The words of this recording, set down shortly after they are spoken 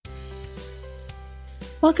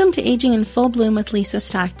Welcome to Aging in Full Bloom with Lisa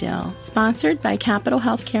Stockdale, sponsored by Capital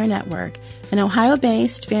Healthcare Network, an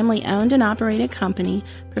Ohio-based, family-owned and operated company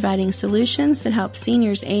providing solutions that help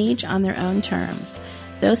seniors age on their own terms.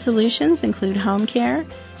 Those solutions include home care,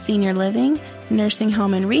 senior living, nursing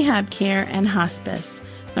home and rehab care, and hospice.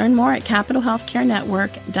 Learn more at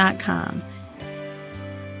capitalhealthcarenetwork.com.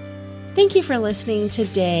 Thank you for listening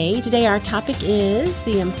today. Today our topic is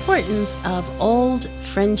the importance of old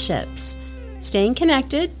friendships. Staying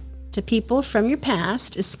connected to people from your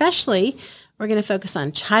past, especially we're going to focus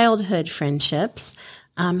on childhood friendships,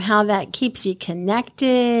 how that keeps you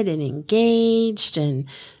connected and engaged and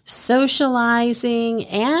socializing,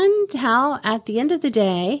 and how at the end of the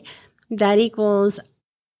day, that equals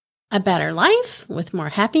a better life with more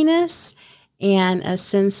happiness and a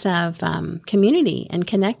sense of community and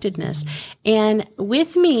connectedness. And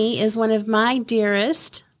with me is one of my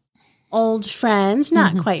dearest old friends,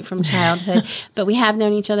 not quite from childhood, but we have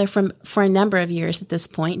known each other for a number of years at this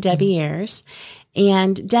point, Debbie Ayers.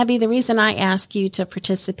 And Debbie, the reason I ask you to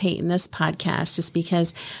participate in this podcast is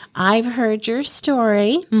because I've heard your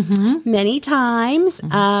story many times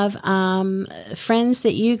of friends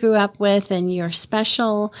that you grew up with and your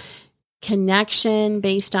special connection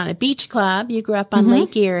based on a beach club. You grew up on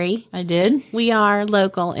Lake Erie. I did. We are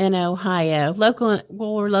local in Ohio.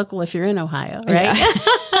 We're local if you're in Ohio, right? Yeah.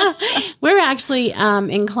 We're actually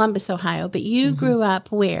in Columbus, Ohio, but you grew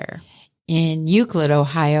up where? In Euclid,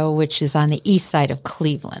 Ohio, which is on the east side of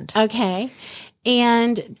Cleveland. Okay.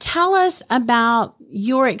 And tell us about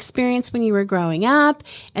your experience when you were growing up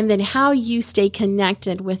and then how you stay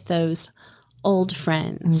connected with those old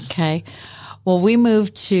friends. Okay. Well, we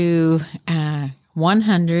moved to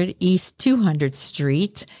 100 East 200th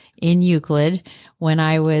Street in Euclid when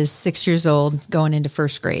I was 6 years old, going into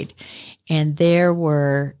first grade. And there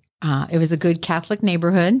were, it was a good Catholic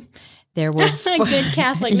neighborhood. There were good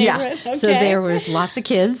Catholic neighborhood. Yeah. Okay. So there was lots of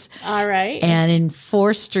kids. All right. And in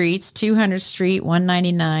 4 streets, 200th Street,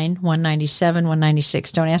 199, 197,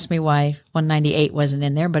 196. Don't ask me why 198 wasn't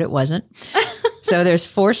in there, but it wasn't. So there's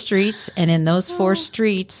 4 streets, and in those 4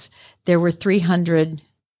 streets, there were 300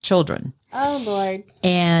 children. Oh, Lord.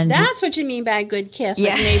 And that's what you mean by a good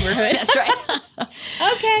Catholic neighborhood. That's right.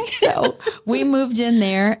 Okay. So we moved in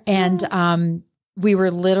there, and we were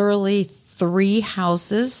literally 3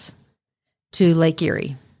 houses to Lake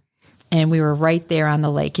Erie. And we were right there on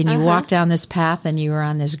the lake. And you walk down this path, and you were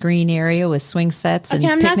on this green area with swing sets and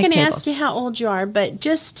picnic tables. Okay, I'm not going to ask you how old you are, but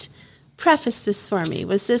just preface this for me.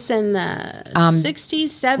 Was this in the 60s,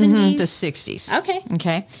 70s? The 60s.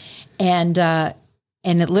 Okay.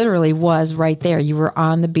 And it literally was right there. You were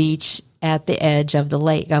on the beach at the edge of the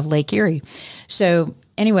lake, of Lake Erie. So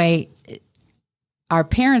anyway, our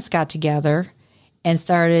parents got together and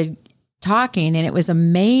started talking, and it was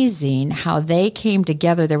amazing how they came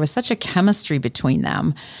together. There was such a chemistry between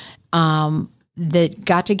them that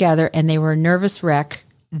got together, and they were a nervous wreck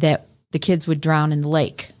that the kids would drown in the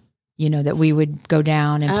lake. You know, that we would go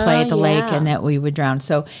down and play at the lake and that we would drown.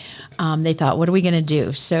 So they thought, what are we going to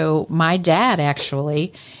do? So my dad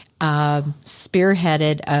actually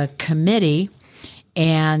spearheaded a committee,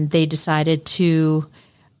 and they decided to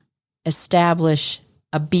establish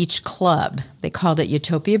a beach club. They called it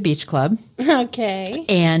Utopia Beach Club. Okay.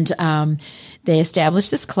 And they established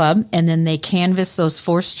this club, and then they canvassed those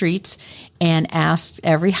 4 streets and asked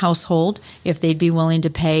every household if they'd be willing to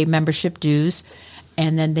pay membership dues.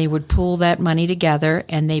 And then they would pool that money together,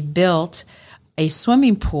 and they built a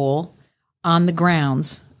swimming pool on the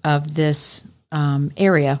grounds of this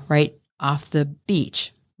area right off the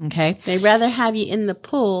beach. Okay. They'd rather have you in the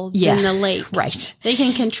pool than the lake. Right. They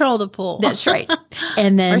can control the pool. That's right.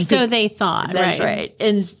 And then or so they thought. That's right.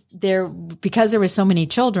 And because there were so many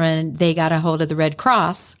children, they got a hold of the Red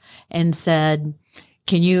Cross and said,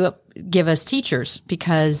 can you give us teachers?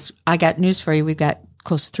 Because I got news for you. We've got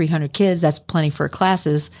close to 300 kids. That's plenty for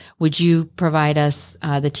classes. Would you provide us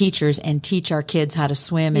the teachers and teach our kids how to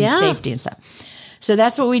swim and safety and stuff? So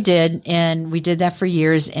that's what we did, and we did that for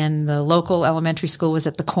years, and the local elementary school was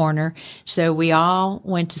at the corner. So we all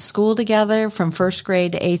went to school together from first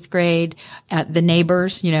grade to 8th grade. The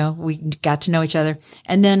neighbors, you know, we got to know each other.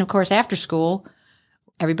 And then, of course, after school,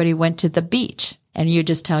 everybody went to the beach, and you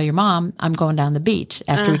just tell your mom, I'm going down the beach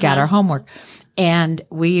after we got our homework. And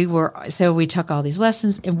we took all these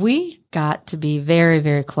lessons, and we got to be very,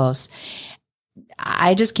 very close.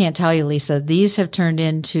 I just can't tell you, Lisa, these have turned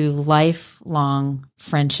into lifelong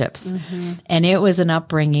friendships. And it was an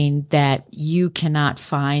upbringing that you cannot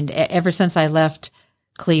find. Ever since I left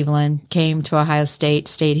Cleveland, came to Ohio State,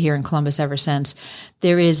 stayed here in Columbus ever since,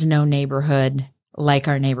 there is no neighborhood like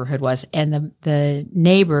our neighborhood was. And the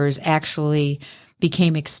neighbors actually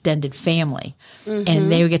became extended family. And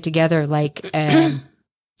they would get together like,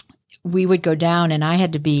 we would go down, and I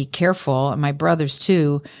had to be careful, and my brothers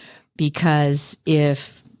too, because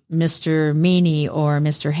if Mr. Meany or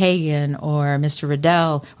Mr. Hagan or Mr.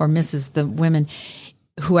 Riddell or Mrs. the women,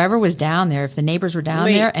 whoever was down there, if the neighbors were down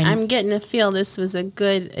there, and I'm getting to feel this was a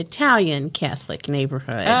good Italian Catholic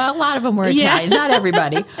neighborhood. A lot of them were Italian, not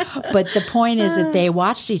everybody. But the point is that they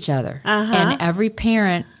watched each other. And every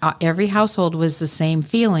parent, every household was the same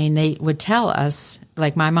feeling. They would tell us,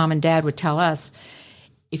 like my mom and dad would tell us,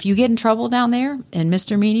 if you get in trouble down there and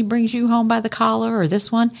Mr. Meany brings you home by the collar, or this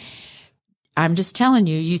one, I'm just telling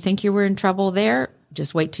you, you think you were in trouble there,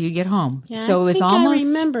 just wait till you get home. Yeah, so it was I almost. I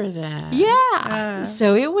remember that. Yeah.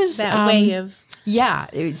 So it was that way of. Yeah.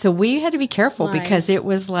 So we had to be careful Right. because it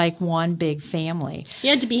was like one big family.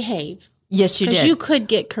 You had to behave. Yes, you did. Because you could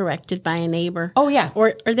get corrected by a neighbor. Oh, yeah.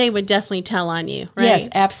 Or they would definitely tell on you, right? Yes,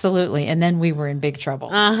 absolutely. And then we were in big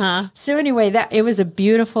trouble. So anyway, it was a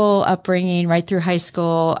beautiful upbringing right through high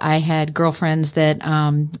school. I had girlfriends that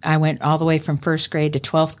I went all the way from first grade to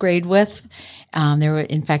 12th grade with.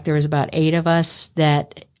 There was about 8 of us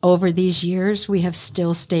that over these years we have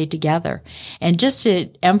still stayed together. And just to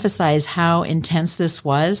emphasize how intense this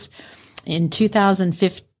was, in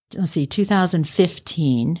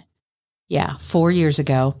 2015, 4 years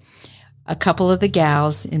ago, a couple of the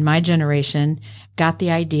gals in my generation got the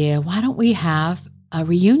idea, why don't we have a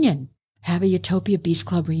reunion? Have a Utopia Beach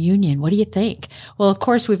Club reunion. What do you think? Well, of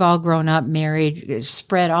course, we've all grown up, married,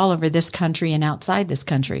 spread all over this country and outside this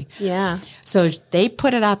country. Yeah. So they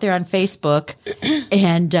put it out there on Facebook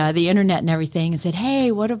and the internet and everything and said,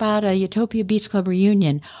 hey, what about a Utopia Beach Club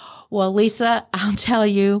reunion? Well, Lisa, I'll tell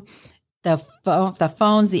you, the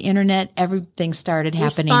phones, the internet, everything started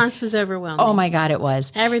happening. Response was overwhelming. Oh my God, it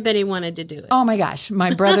was. Everybody wanted to do it. Oh my gosh.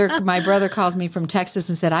 My brother calls me from Texas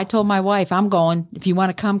and said, I told my wife, I'm going. If you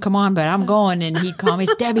want to come on, but I'm going. And he'd call me,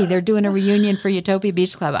 Debbie, they're doing a reunion for Utopia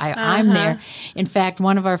Beach Club. I'm there. In fact,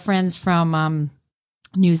 one of our friends from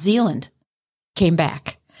New Zealand came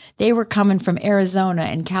back. They were coming from Arizona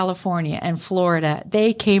and California and Florida.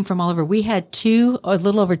 They came from all over. We had a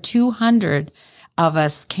little over 200 of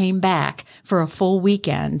us came back for a full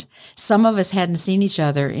weekend. Some of us hadn't seen each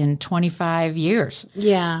other in 25 years,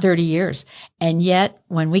 30 years. And yet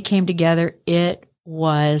when we came together, it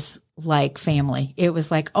was like family. It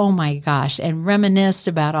was like, oh my gosh, and reminisced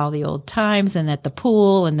about all the old times and at the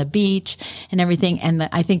pool and the beach and everything. And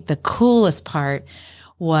I think the coolest part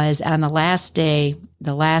was on the last day,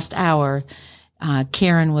 the last hour,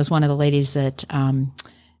 Karen was one of the ladies that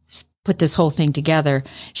put this whole thing together.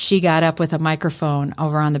 She got up with a microphone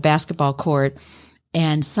over on the basketball court,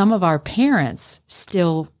 and some of our parents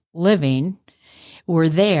still living were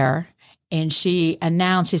there. And she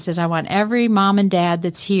announced, she says, I want every mom and dad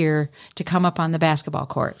that's here to come up on the basketball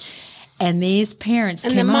court. And these parents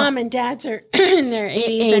and came the up. mom and dads are in their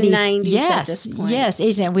 80s and 90s at this point. Yes,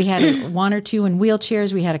 and we had 1 or 2 in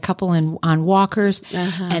wheelchairs. We had a couple on walkers.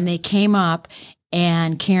 And they came up,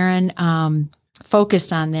 and Karen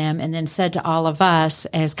focused on them and then said to all of us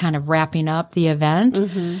as kind of wrapping up the event,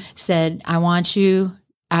 said, I want you,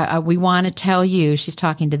 we want to tell you, she's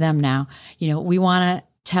talking to them now, we want to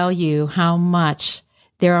tell you how much,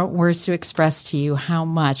 there aren't words to express to you how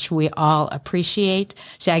much we all appreciate.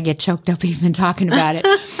 See, I get choked up even talking about it,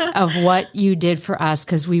 of what you did for us,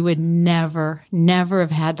 because we would never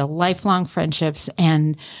have had the lifelong friendships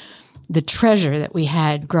and the treasure that we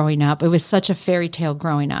had growing up. It was such a fairy tale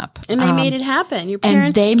growing up. And they made it happen. Your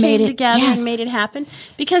parents came together and made it happen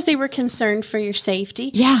because they were concerned for your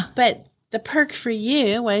safety. Yeah. But the perk for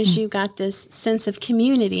you was you got this sense of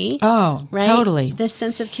community. Oh, right? Totally. This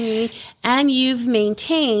sense of community. And you've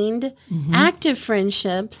maintained active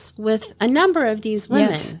friendships with a number of these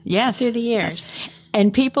women through the years. Yes.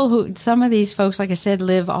 And people some of these folks, like I said,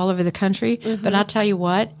 live all over the country. But I'll tell you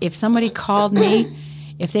what, if somebody called me,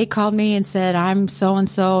 if they called me and said, I'm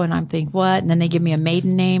so-and-so, and I'm thinking, what? And then they give me a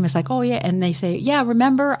maiden name. It's like, oh, yeah. And they say, yeah,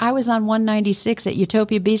 remember, I was on 196 at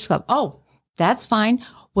Utopia Beach Club. Oh, that's fine.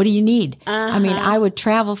 What do you need? I mean, I would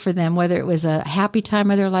travel for them, whether it was a happy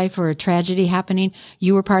time of their life or a tragedy happening.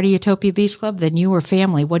 You were part of Utopia Beach Club, then you were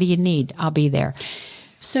family. What do you need? I'll be there.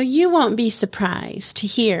 So you won't be surprised to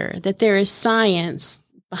hear that there is science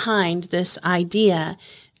behind this idea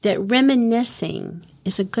that reminiscing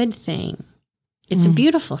is a good thing. It's a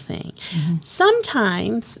beautiful thing.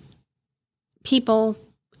 Sometimes people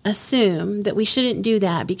assume that we shouldn't do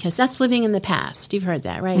that because that's living in the past. You've heard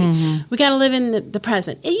that, right? We got to live in the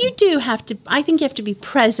present. And you do have to, I think you have to be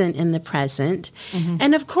present in the present.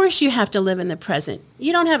 And of course you have to live in the present.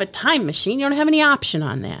 You don't have a time machine. You don't have any option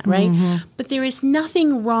on that, right? But there is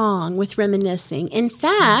nothing wrong with reminiscing. In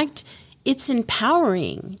fact, it's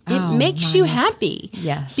empowering. It makes you happy.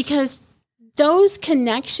 Yes. Because those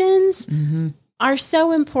connections are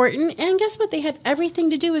so important. And guess what? They have everything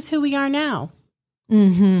to do with who we are now.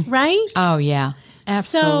 Right? Oh, yeah.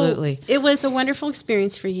 Absolutely. So it was a wonderful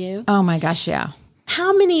experience for you. Oh, my gosh, yeah.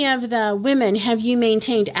 How many of the women have you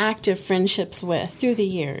maintained active friendships with through the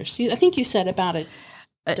years? I think you said about a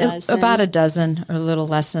dozen. About a dozen, or a little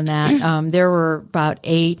less than that. There were about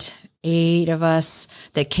eight of us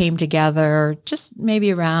that came together just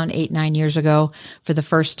maybe around 8-9 years ago for the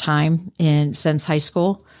first time since high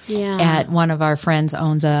school. Yeah. At one of our friends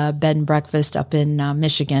owns a bed and breakfast up in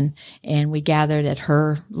Michigan, and we gathered at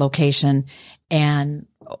her location, and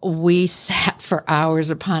we sat for hours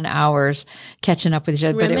upon hours catching up with each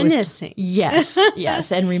other. Reminiscing. But it was,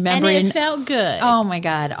 yes. And remembering. And it felt good. Oh my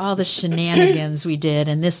God. All the shenanigans we did,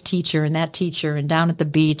 and this teacher and that teacher, and down at the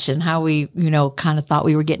beach, and how we, kind of thought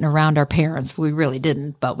we were getting around our parents. We really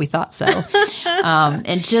didn't, but we thought so.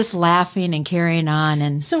 And just laughing and carrying on.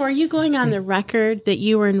 And so are you going on the record that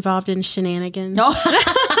you were involved in shenanigans? No.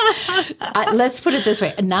 Let's put it this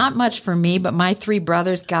way. Not much for me, but my 3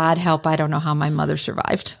 brothers, God help, I don't know how my mother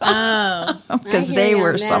survived. Oh, because they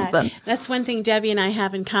were something. That's one thing Debbie and I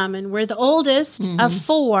have in common. We're the oldest of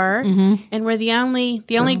 4, and we're the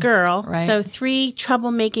only girl. Right. So 3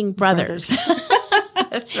 troublemaking brothers.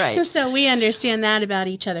 That's right. So we understand that about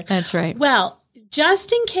each other. That's right. Well,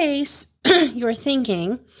 just in case you're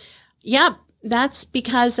thinking, yep, that's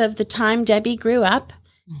because of the time Debbie grew up,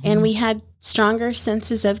 and we had stronger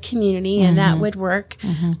senses of community, and that would work.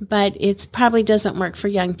 But it probably doesn't work for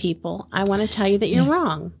young people. I want to tell you that you're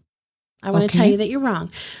wrong. I want to tell you that you're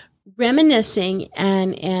wrong. Reminiscing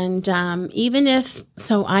and even if,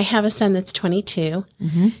 so I have a son that's 22,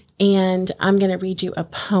 and I'm going to read you a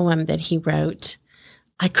poem that he wrote.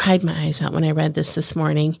 I cried my eyes out when I read this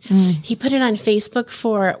morning. He put it on Facebook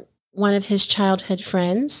for one of his childhood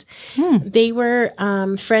friends. They were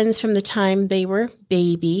friends from the time they were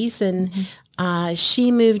babies, and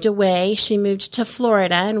she moved away. She moved to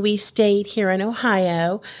Florida, and we stayed here in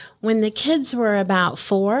Ohio when the kids were about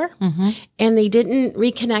 4, and they didn't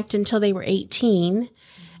reconnect until they were 18.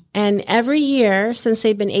 And every year since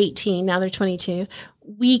they've been 18, now they're 22,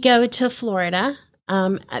 we go to Florida.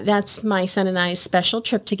 That's my son and I's special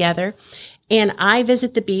trip together. And I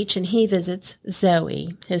visit the beach, and he visits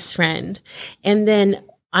Zoe, his friend. And then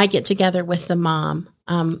I get together with the mom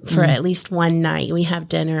for at least one night. We have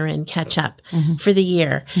dinner and catch up for the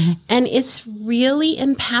year. And it's really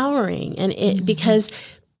empowering. And because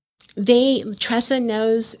Tressa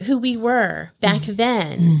knows who we were back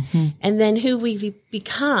then, and then who we've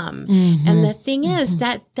become. And the thing is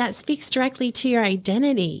that speaks directly to your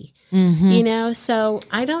identity, so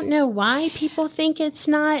I don't know why people think it's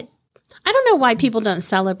not. I don't know why people don't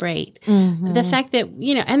celebrate the fact that,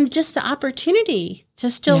 and just the opportunity to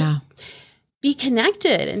still be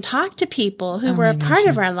connected and talk to people who were a part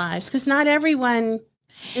of our lives, because not everyone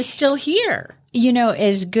is still here.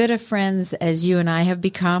 As good of friends as you and I have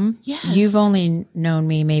become, you've only known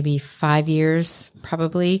me maybe 5 years,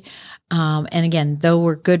 probably. And again, though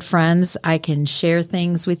we're good friends, I can share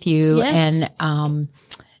things with you, and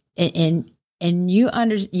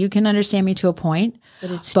you can understand me to a point.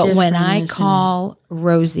 But when I call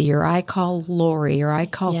Rosie, or I call Lori, or I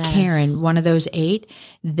call Karen, one of those 8,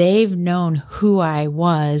 they've known who I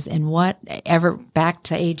was and whatever back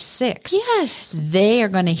to age 6. Yes. They are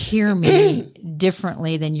going to hear me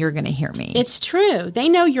differently than you're going to hear me. It's true. They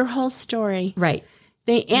know your whole story. Right.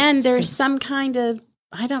 There's some kind of,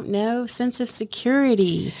 I don't know, sense of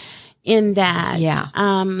security in that. Yeah.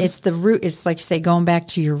 It's the root. It's like you say, going back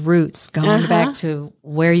to your roots, going back to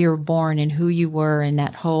where you were born and who you were, and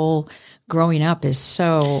that whole growing up is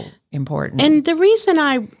so important. And the reason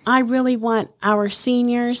I really want our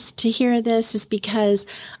seniors to hear this is because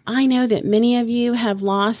I know that many of you have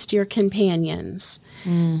lost your companions.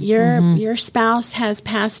 Your spouse has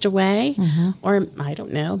passed away, or I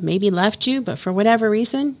don't know, maybe left you, but for whatever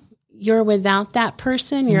reason, you're without that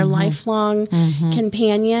person, your lifelong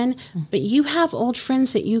companion, but you have old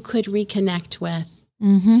friends that you could reconnect with.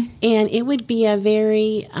 And it would be a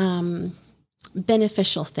very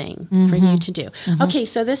beneficial thing for you to do. Okay,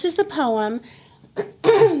 so this is the poem.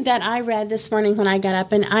 that I read this morning when I got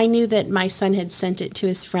up, and I knew that my son had sent it to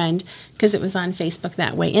his friend because it was on Facebook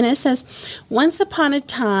that way. And it says, "Once upon a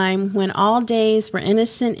time when all days were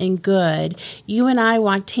innocent and good, you and I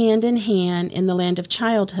walked hand in hand in the land of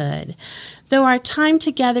childhood. Though our time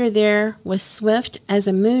together there was swift as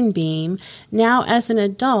a moonbeam, now as an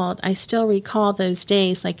adult I still recall those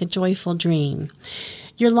days like a joyful dream.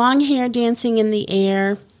 Your long hair dancing in the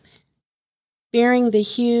air, bearing the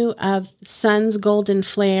hue of sun's golden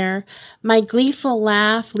flare, my gleeful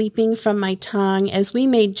laugh leaping from my tongue as we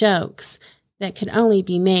made jokes that could only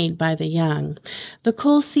be made by the young. The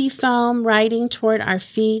cool sea foam riding toward our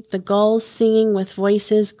feet, the gulls singing with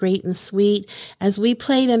voices great and sweet, as we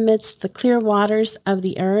played amidst the clear waters of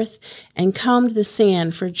the earth and combed the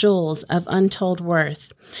sand for jewels of untold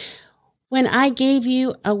worth. When I gave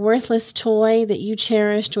you a worthless toy that you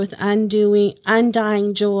cherished with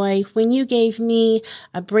undying joy, when you gave me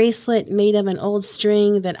a bracelet made of an old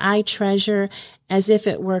string that I treasure as if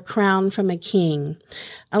it were a crown from a king.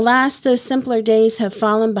 Alas, those simpler days have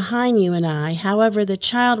fallen behind you and I. However, the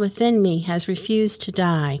child within me has refused to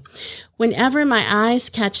die. Whenever my eyes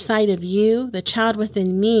catch sight of you, the child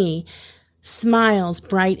within me smiles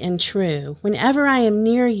bright and true. Whenever I am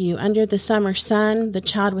near you under the summer sun, the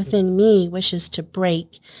child within me wishes to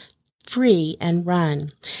break free and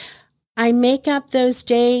run. To make up those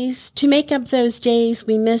days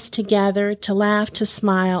we missed together, to laugh, to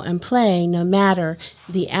smile, and play, no matter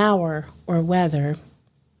the hour or weather.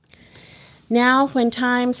 Now, when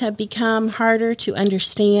times have become harder to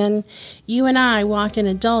understand, you and I walk in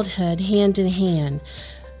adulthood hand in hand.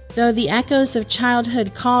 Though the echoes of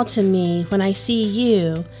childhood call to me when I see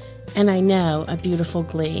you, and I know a beautiful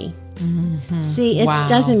glee. Mm-hmm. See, it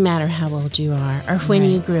doesn't matter how old you are or when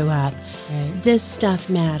you grew up. Right. This stuff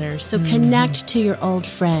matters. So connect to your old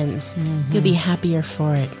friends. Mm-hmm. You'll be happier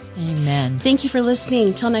for it. Amen. Thank you for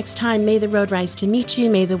listening. Till next time, may the road rise to meet you.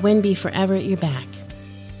 May the wind be forever at your back.